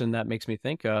 One question that makes me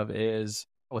think of is,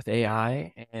 with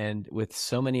AI and with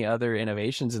so many other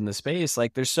innovations in the space,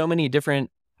 like there's so many different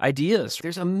ideas.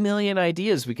 There's a million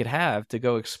ideas we could have to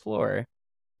go explore.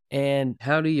 And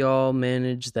how do y'all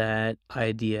manage that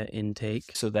idea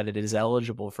intake so that it is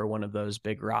eligible for one of those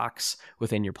big rocks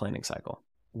within your planning cycle?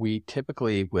 We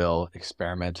typically will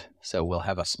experiment. So we'll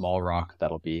have a small rock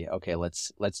that'll be, okay,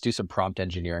 let's do some prompt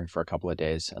engineering for a couple of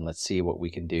days and let's see what we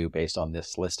can do based on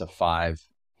this list of 5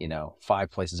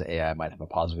 places that AI might have a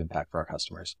positive impact for our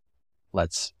customers.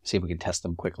 Let's see if we can test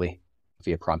them quickly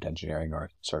via prompt engineering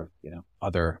or sort of,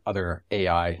 other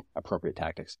AI appropriate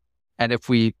tactics. And if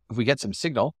we get some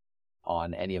signal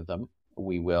on any of them,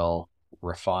 we will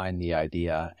refine the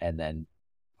idea and then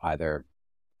either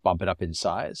bump it up in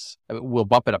size. We'll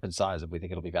bump it up in size if we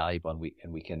think it'll be valuable and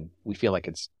we feel like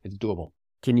it's doable.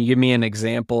 Can you give me an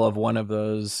example of one of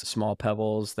those small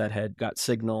pebbles that had got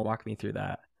signal? Walk me through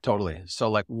that. Totally.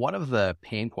 So one of the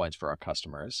pain points for our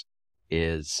customers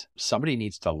is somebody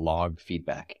needs to log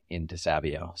feedback into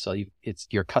Savio. So it's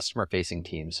your customer facing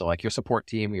team. So like your support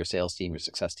team, your sales team, your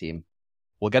success team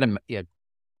will get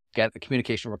the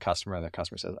communication from a customer, and the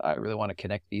customer says, I really want to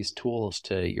connect these tools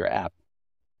to your app.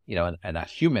 And a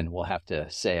human will have to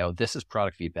say, oh, this is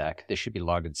product feedback. This should be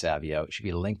logged in Savio. It should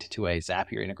be linked to a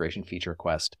Zapier integration feature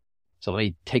request. So let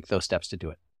me take those steps to do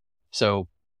it. So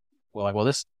we're like, well,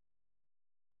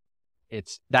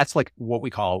 that's like what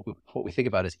we think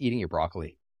about as eating your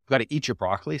broccoli. You've got to eat your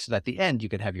broccoli so that at the end you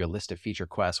can have your list of feature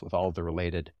requests with all of the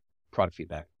related product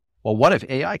feedback. Well, what if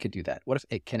AI could do that? What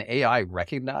if can AI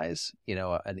recognize,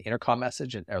 an intercom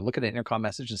message or look at an intercom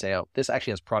message and say, oh, this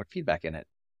actually has product feedback in it.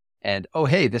 And, oh,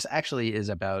 hey, this actually is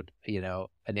about, an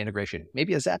integration,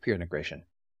 maybe a Zapier integration.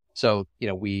 So,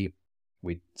 we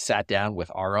sat down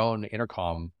with our own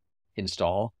intercom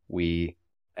install. We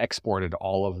exported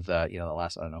all of the, the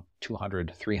last,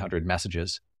 200, 300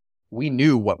 messages. We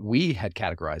knew what we had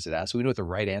categorized it as. So we knew what the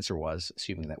right answer was,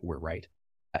 assuming that we're right.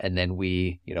 And then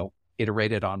we,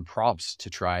 iterated on prompts to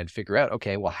try and figure out,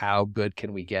 okay, well, how good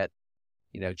can we get,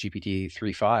 GPT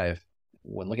 3.5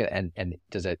 when looking at it, and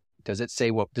does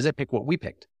it pick what we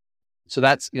picked? So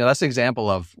that's an example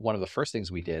of one of the first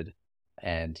things we did.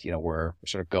 And, we're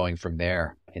sort of going from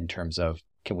there in terms of,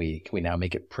 can we now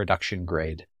make it production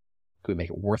grade? Can we make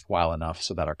it worthwhile enough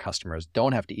so that our customers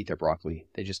don't have to eat their broccoli?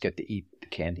 They just get to eat the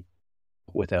candy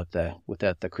without the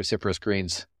cruciferous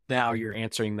greens. Now you're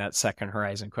answering that second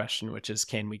horizon question, which is,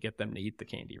 can we get them to eat the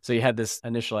candy? So you had this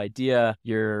initial idea,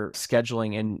 you're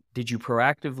scheduling, and did you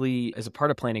proactively, as a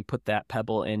part of planning, put that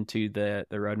pebble into the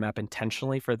roadmap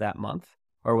intentionally for that month?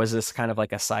 Or was this kind of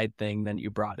like a side thing that you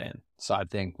brought in? Side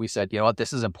thing. We said, you know what,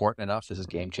 this is important enough, this is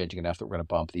game changing enough that we're going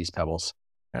to bump these pebbles,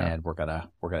 and we're gonna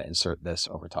insert this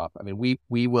over top. I mean,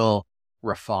 we will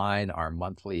refine our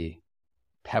monthly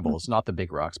pebbles, not the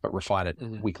big rocks, but refine it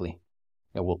weekly.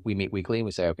 We meet weekly and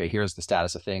we say, okay, here's the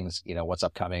status of things, what's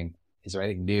upcoming. Is there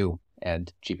anything new?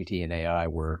 And GPT and AI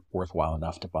were worthwhile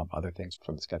enough to bump other things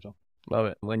from the schedule. Love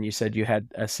it. When you said you had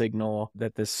a signal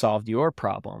that this solved your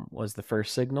problem was the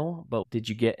first signal, but did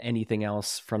you get anything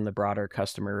else from the broader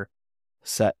customer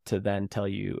set to then tell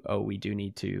you, oh, we do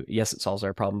need to, yes, it solves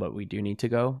our problem, but we do need to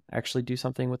go actually do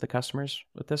something with the customers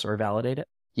with this or validate it?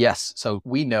 Yes. So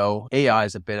we know AI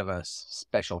is a bit of a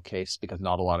special case because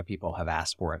not a lot of people have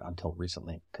asked for it until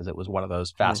recently, because it was one of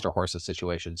those faster horses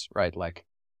situations, right? Like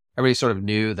everybody sort of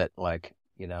knew that, like,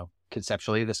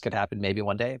 conceptually this could happen maybe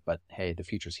one day, but hey, the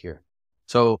future's here.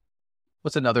 So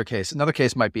what's another case? Another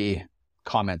case might be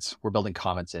comments. We're building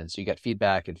comments in. So you get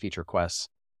feedback and feature requests,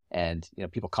 and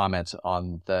people comment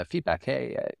on the feedback.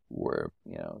 Hey,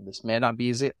 this may not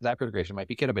be Zapier integration, it might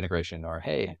be GitHub integration, or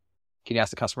hey, can you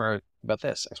ask the customer about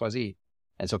this, XYZ?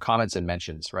 And so comments and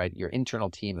mentions, right? Your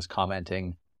internal team is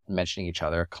commenting, mentioning each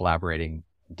other, collaborating,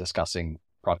 discussing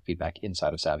product feedback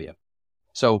inside of Savio.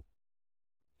 So,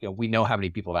 we know how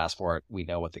many people have asked for it. We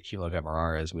know what the cumulative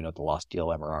MRR is. We know what the lost deal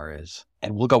MRR is.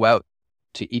 And we'll go out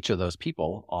to each of those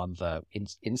people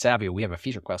in Savio. We have a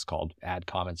feature request called add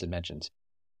comments and mentions.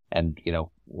 And,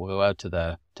 we'll go out to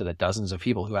the dozens of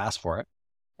people who asked for it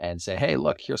and say, hey,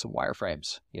 look, here's some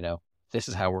wireframes, this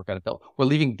is how we're going to build. We're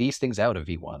leaving these things out of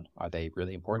V1. Are they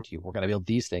really important to you? We're going to build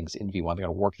these things in V1. They're going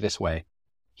to work this way.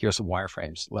 Here's some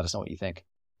wireframes. Let us know what you think.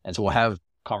 And so we'll have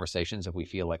conversations if we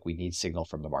feel like we need signal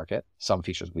from the market. Some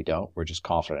features we don't. We're just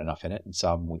confident enough in it. And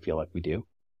some we feel like we do.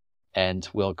 And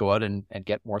we'll go out and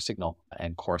get more signal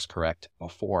and course correct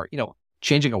before,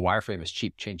 changing a wireframe is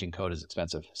cheap. Changing code is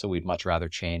expensive. So we'd much rather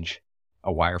change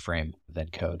a wireframe than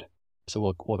code. So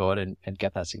we'll go out and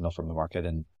get that signal from the market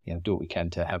and, do what we can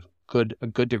to have a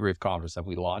good degree of confidence that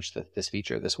we launch this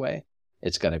feature this way.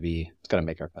 It's going to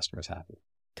make our customers happy.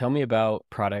 Tell me about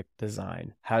product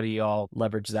design. How do you all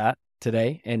leverage that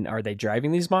today? And are they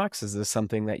driving these mocks? Is this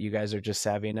something that you guys are just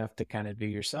savvy enough to kind of do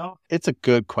yourself? It's a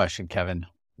good question, Kevin.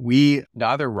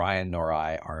 Neither Ryan nor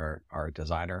I are a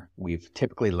designer. We've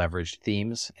typically leveraged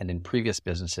themes, and in previous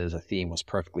businesses, a theme was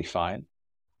perfectly fine.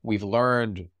 We've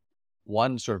learned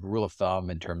one sort of rule of thumb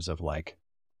in terms of like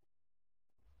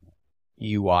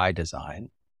UI design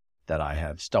that I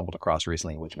have stumbled across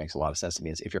recently, which makes a lot of sense to me,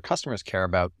 is if your customers care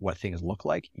about what things look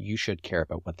like, you should care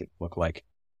about what they look like.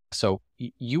 So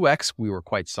UX, we were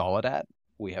quite solid at.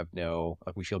 We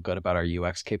feel good about our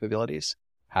UX capabilities.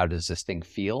 How does this thing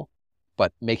feel?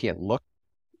 But making it look,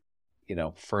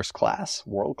 first class,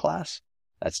 world class,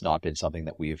 that's not been something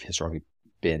that we've historically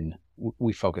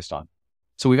we focused on.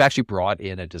 So we've actually brought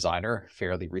in a designer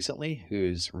fairly recently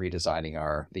who's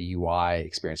redesigning the UI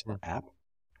experience of our app.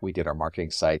 We did our marketing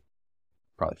site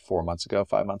probably 5 months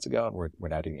ago, and we're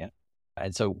now doing it.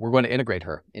 And so we're going to integrate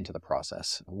her into the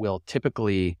process. We'll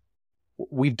typically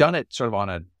we've done it sort of on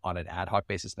an ad hoc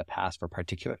basis in the past for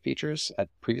particular features at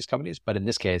previous companies, but in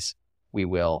this case, we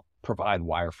will provide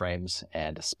wireframes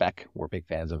and a spec. We're big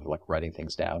fans of like writing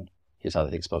things down. Here's how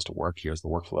the thing's supposed to work. Here's the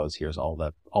workflows. Here's all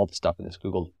the stuff in this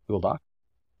Google Doc.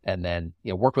 And then,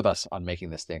 work with us on making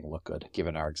this thing look good,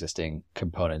 given our existing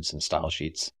components and style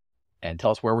sheets, and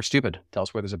tell us where we're stupid. Tell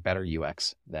us where there's a better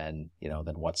UX than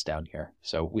what's down here.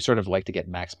 So we sort of like to get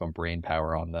maximum brain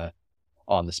power on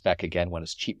the spec again when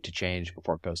it's cheap to change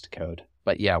before it goes to code.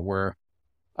 But yeah, we're,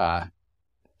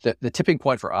 the tipping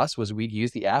point for us was we'd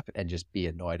use the app and just be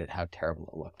annoyed at how terrible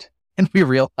it looked. And we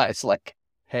realized like,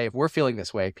 hey, if we're feeling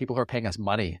this way, people who are paying us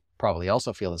money probably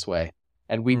also feel this way.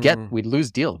 And we'd lose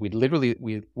deals. We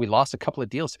lost a couple of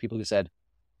deals to people who said,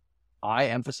 I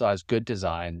emphasize good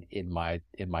design in my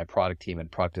product team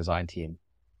and product design team.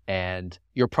 And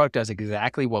your product does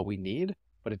exactly what we need,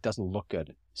 but it doesn't look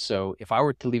good. So if I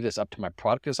were to leave this up to my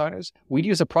product designers, we'd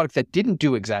use a product that didn't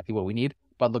do exactly what we need,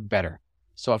 but look better.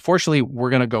 So unfortunately, we're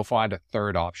going to go find a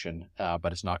third option,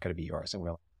 but it's not going to be yours.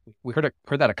 And we heard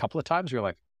that a couple of times. We were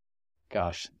like,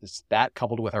 gosh, it's that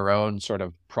coupled with our own sort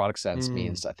of product sense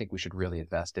means I think we should really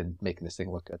invest in making this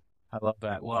thing look good. I love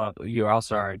that. Well, you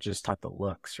also are just taught the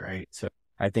looks, right? So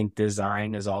I think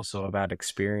design is also about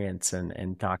experience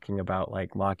and talking about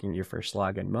like locking your first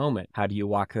login moment. How do you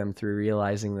walk them through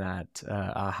realizing that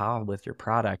aha with your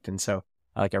product? And so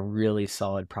like a really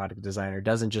solid product designer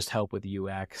doesn't just help with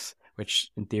UX,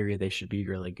 which in theory they should be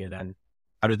really good at.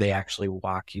 How do they actually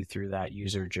walk you through that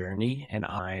user journey and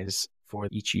eyes for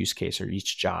each use case or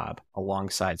each job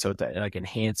alongside? So that, like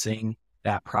enhancing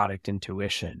that product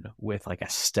intuition with like a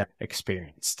step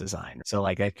experience design. So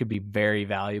like that could be very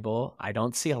valuable. I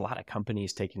don't see a lot of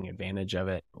companies taking advantage of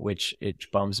it, which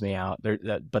it bums me out.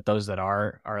 But those that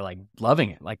are like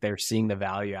loving it, like they're seeing the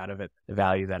value out of it, the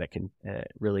value that it can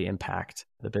really impact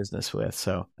the business with.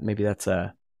 So maybe that's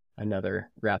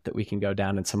another route that we can go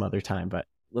down in some other time. But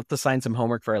let's assign some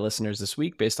homework for our listeners this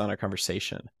week based on our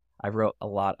conversation. I wrote a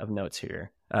lot of notes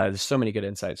here. There's so many good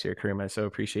insights here, Kareem. I so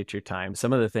appreciate your time.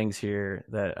 Some of the things here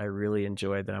that I really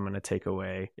enjoyed that I'm going to take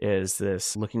away is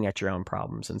this looking at your own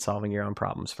problems and solving your own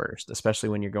problems first, especially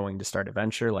when you're going to start a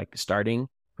venture, like starting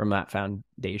from that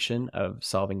foundation of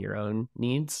solving your own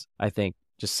needs, I think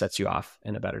just sets you off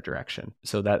in a better direction.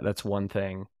 So that's one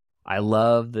thing. I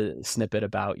love the snippet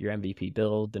about your MVP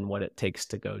build and what it takes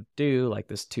to go do, like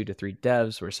this 2 to 3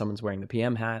 devs where someone's wearing the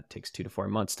PM hat, takes 2 to 4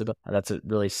 months to build. That's a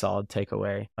really solid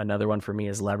takeaway. Another one for me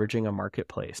is leveraging a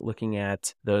marketplace, looking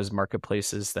at those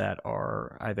marketplaces that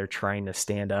are either trying to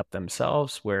stand up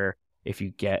themselves, where if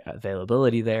you get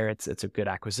availability there, it's a good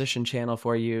acquisition channel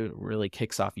for you. It really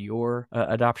kicks off your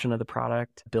adoption of the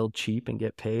product, build cheap and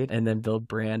get paid, and then build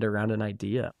brand around an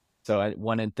idea. So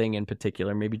one thing in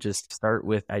particular, maybe just start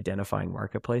with identifying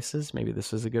marketplaces. Maybe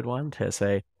this is a good one to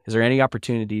say, is there any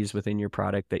opportunities within your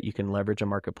product that you can leverage a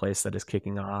marketplace that is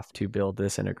kicking off to build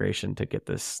this integration to get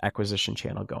this acquisition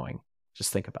channel going?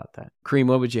 Just think about that. Kareem,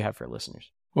 what would you have for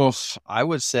listeners? Well, I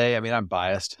would say, I'm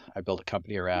biased. I built a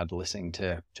company around listening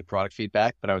to product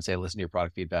feedback, but I would say listen to your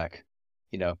product feedback.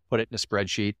 Put it in a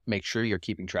spreadsheet, make sure you're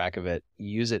keeping track of it,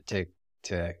 use it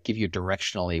to give you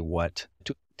directionally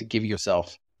to give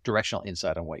yourself directional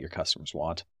insight on what your customers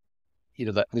want.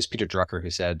 There's Peter Drucker who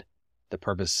said, the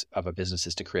purpose of a business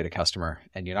is to create a customer.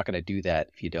 And you're not going to do that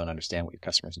if you don't understand what your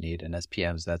customers need. And as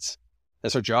PMs, that's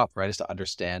our job, right? Is to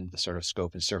understand the sort of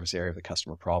scope and surface area of the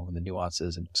customer problem, the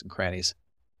nuances and some crannies.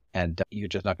 And you're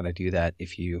just not going to do that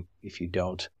if you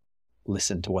don't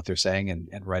listen to what they're saying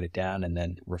and write it down and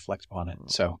then reflect upon it.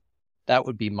 So that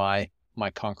would be my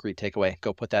concrete takeaway.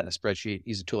 Go put that in a spreadsheet,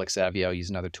 use a tool like Savio, use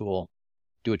another tool.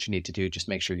 Do what you need to do. Just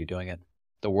make sure you're doing it.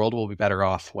 The world will be better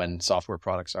off when software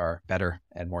products are better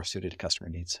and more suited to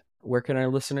customer needs. Where can our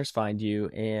listeners find you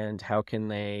and how can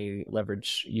they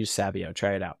use Savio?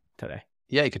 Try it out today.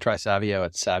 Yeah, you can try Savio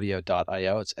at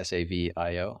savio.io. It's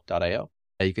savio.io.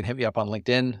 You can hit me up on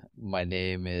LinkedIn. My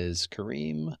name is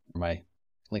Kareem. My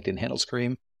LinkedIn handle's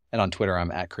Kareem. And on Twitter,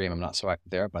 I'm at Kareem. I'm not so active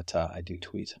there, but I do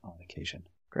tweet on occasion.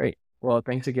 Great. Well,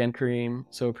 thanks again, Kareem.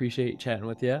 So appreciate chatting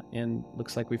with you. And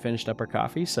looks like we finished up our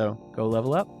coffee, so go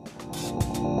level up.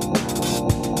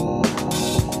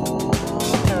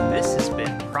 This has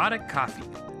been Product Coffee,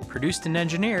 produced and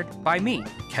engineered by me,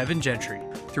 Kevin Gentry.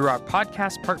 Through our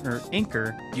podcast partner,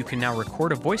 Anchor, you can now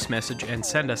record a voice message and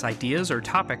send us ideas or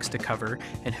topics to cover,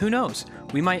 and who knows,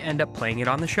 we might end up playing it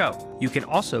on the show. You can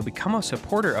also become a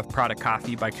supporter of Product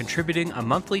Coffee by contributing a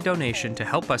monthly donation to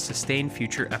help us sustain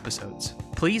future episodes.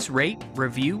 Please rate,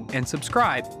 review, and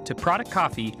subscribe to Product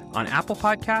Coffee on Apple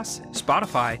Podcasts,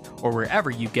 Spotify, or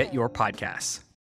wherever you get your podcasts.